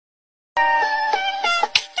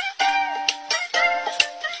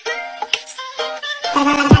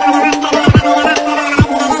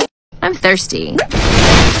I'm thirsty.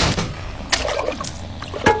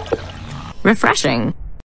 Refreshing.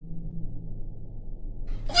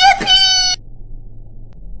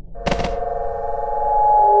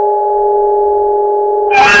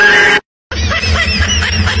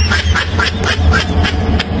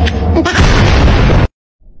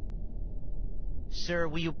 Sir,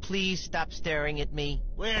 will you please stop staring at me?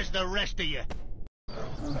 Where's the rest of you?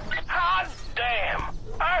 Hot damn!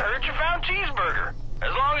 I heard you found Cheeseburger.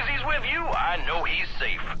 As long as he's with you, I know he's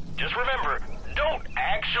safe. Just remember, don't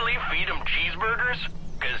actually feed him cheeseburgers,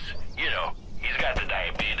 because, you know, he's got the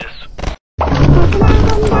diabetes.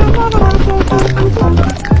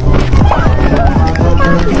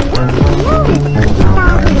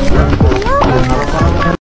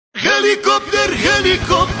 Helicopter,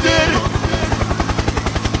 helicopter!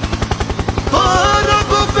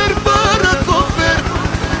 Paracofer, paracofer!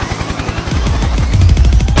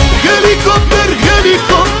 Helicopter,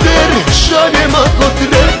 helicopter! Shane ma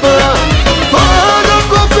potreba!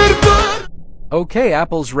 Paracofer, par... Okay,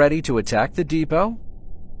 Apple's ready to attack the depot?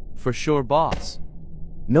 For sure, boss.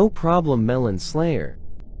 No problem, Melon Slayer.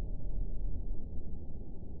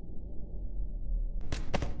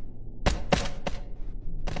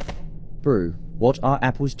 Brew, what are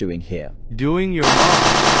apples doing here? Doing your mom.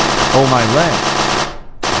 Oh, my leg.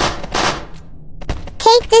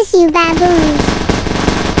 Take this, you baboons.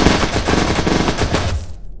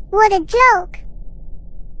 What a joke.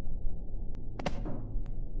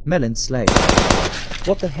 Melon Slayer.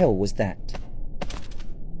 What the hell was that?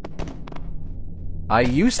 I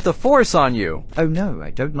used the force on you. Oh no,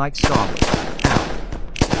 I don't like Star Wars. Ow.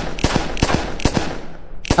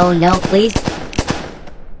 Oh no, please.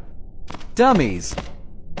 Dummies.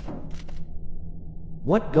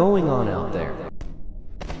 What going on out there?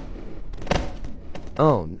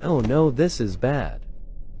 Oh, no, this is bad.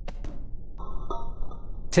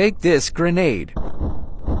 Take this grenade.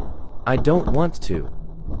 I don't want to.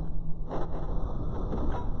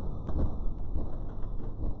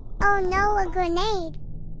 Oh no, a grenade.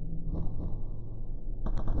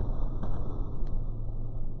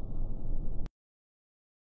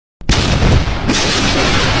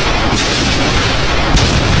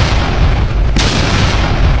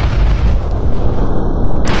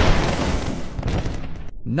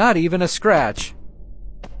 Not even a scratch.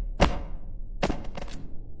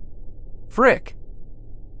 Frick.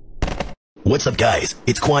 What's up, guys?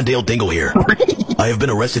 It's Quandale Dingle here. I have been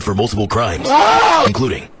arrested for multiple crimes,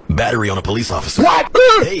 including battery on a police officer.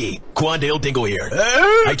 Hey, Quandale Dingle here.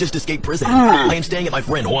 I just escaped prison. I am staying at my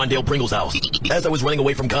friend Juandale Pringle's house as I was running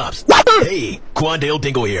away from cops. Hey, Quandale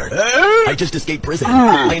Dingle here. I just escaped prison.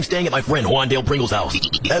 I am staying at my friend Juandale Pringle's house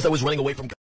as I was running away from cops.